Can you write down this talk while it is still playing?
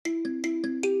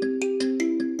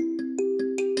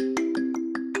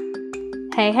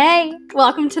Hey,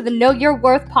 welcome to the Know Your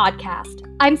Worth podcast.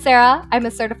 I'm Sarah. I'm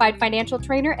a certified financial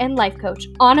trainer and life coach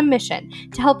on a mission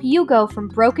to help you go from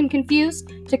broke and confused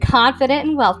to confident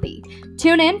and wealthy.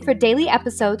 Tune in for daily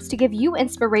episodes to give you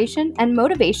inspiration and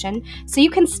motivation so you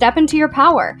can step into your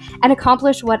power and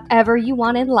accomplish whatever you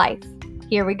want in life.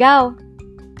 Here we go.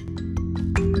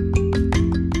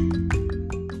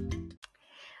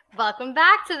 Welcome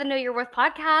back to the Know Your Worth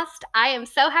podcast. I am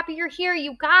so happy you're here,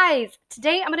 you guys.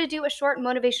 Today I'm going to do a short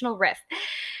motivational riff.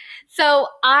 So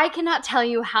I cannot tell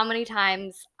you how many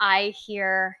times I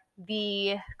hear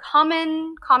the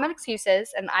common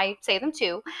excuses, and I say them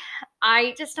too.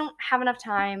 I just don't have enough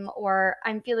time, or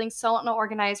I'm feeling so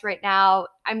unorganized right now.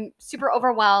 I'm super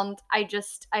overwhelmed. I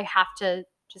have to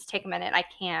just take a minute. I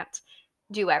can't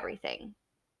do everything.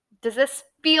 Does this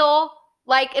feel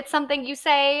like it's something you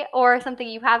say or something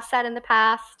you have said in the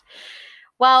past?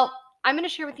 Well, I'm going to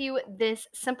share with you this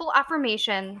simple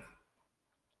affirmation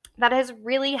that has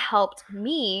really helped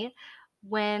me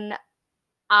when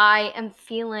I am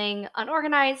feeling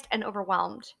unorganized and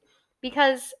overwhelmed,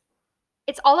 because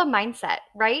it's all a mindset,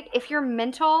 right? If your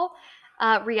mental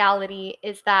reality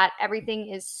is that everything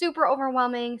is super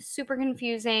overwhelming, super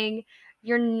confusing,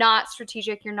 you're not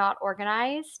strategic, you're not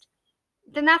organized,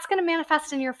 then that's going to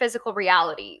manifest in your physical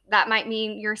reality. That might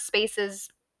mean your space is,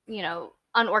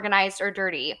 unorganized or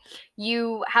dirty.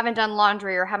 You haven't done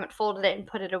laundry or haven't folded it and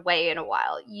put it away in a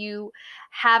while. You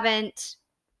haven't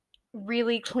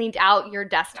really cleaned out your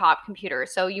desktop computer.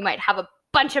 So you might have a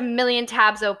bunch of million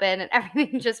tabs open and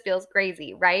everything just feels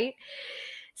crazy, right?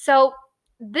 So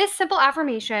this simple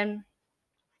affirmation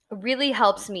really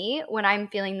helps me when I'm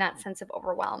feeling that sense of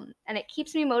overwhelm, and it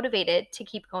keeps me motivated to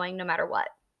keep going no matter what.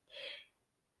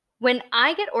 When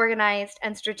I get organized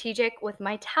and strategic with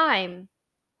my time,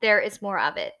 there is more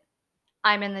of it.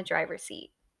 I'm in the driver's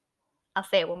seat. I'll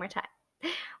say it one more time.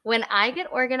 When I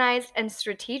get organized and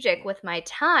strategic with my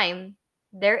time,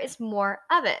 there is more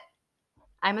of it.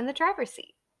 I'm in the driver's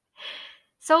seat.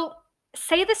 So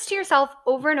say this to yourself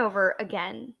over and over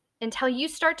again until you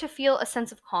start to feel a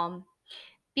sense of calm,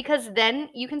 because then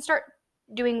you can start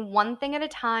doing one thing at a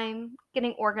time,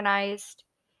 getting organized.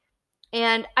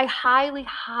 And I highly,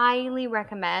 highly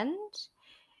recommend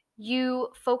you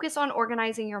focus on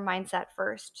organizing your mindset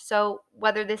first. So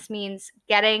whether this means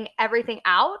getting everything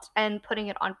out and putting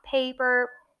it on paper,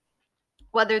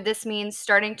 whether this means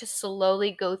starting to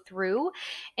slowly go through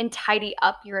and tidy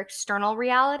up your external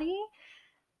reality,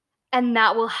 and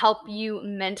that will help you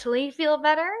mentally feel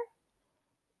better.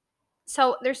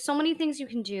 So there's so many things you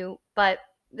can do, but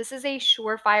this is a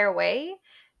surefire way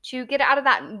to get out of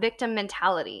that victim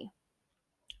mentality,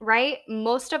 right?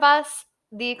 Most of us,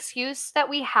 the excuse that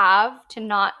we have to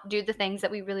not do the things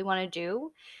that we really want to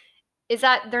do is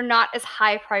that they're not as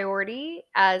high priority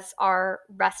as our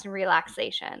rest and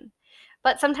relaxation.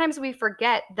 But sometimes we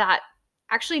forget that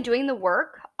actually doing the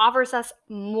work offers us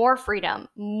more freedom,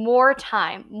 more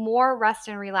time, more rest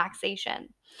and relaxation,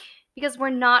 because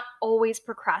we're not always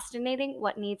procrastinating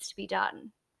what needs to be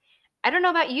done. I don't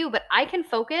know about you, but I can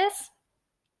focus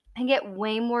and get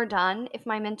way more done if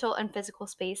my mental and physical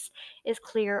space is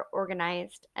clear,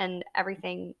 organized, and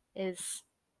everything is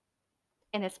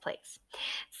in its place.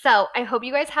 So I hope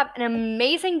you guys have an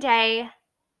amazing day.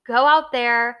 Go out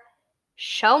there,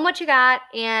 show them what you got,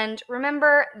 and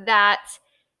remember that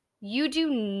you do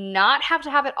not have to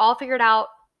have it all figured out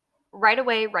right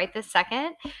away, right this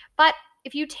second. But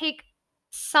if you take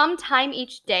some time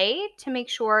each day to make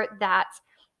sure that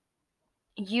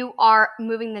you are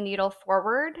moving the needle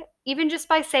forward, even just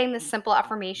by saying this simple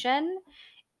affirmation,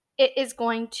 it is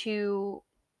going to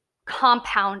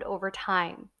compound over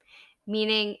time.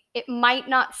 Meaning it might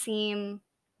not seem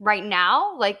right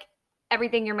now like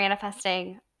everything you're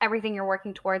manifesting, everything you're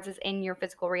working towards is in your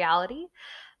physical reality,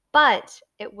 but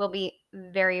it will be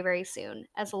very, very soon,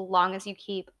 as long as you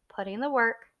keep putting in the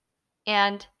work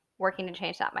and working to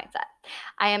change that mindset.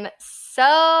 I am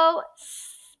so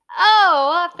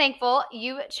thankful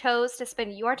you chose to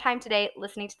spend your time today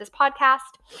listening to this podcast.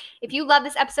 If you love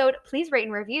this episode, please rate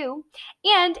and review.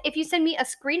 And if you send me a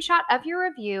screenshot of your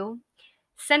review,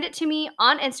 send it to me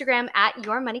on Instagram at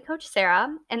Your Money Coach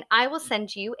Sarah, and I will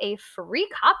send you a free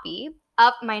copy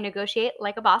of my Negotiate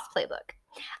Like a Boss playbook.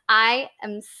 I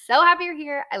am so happy you're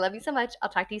here. I love you so much. I'll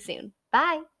talk to you soon.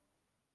 Bye.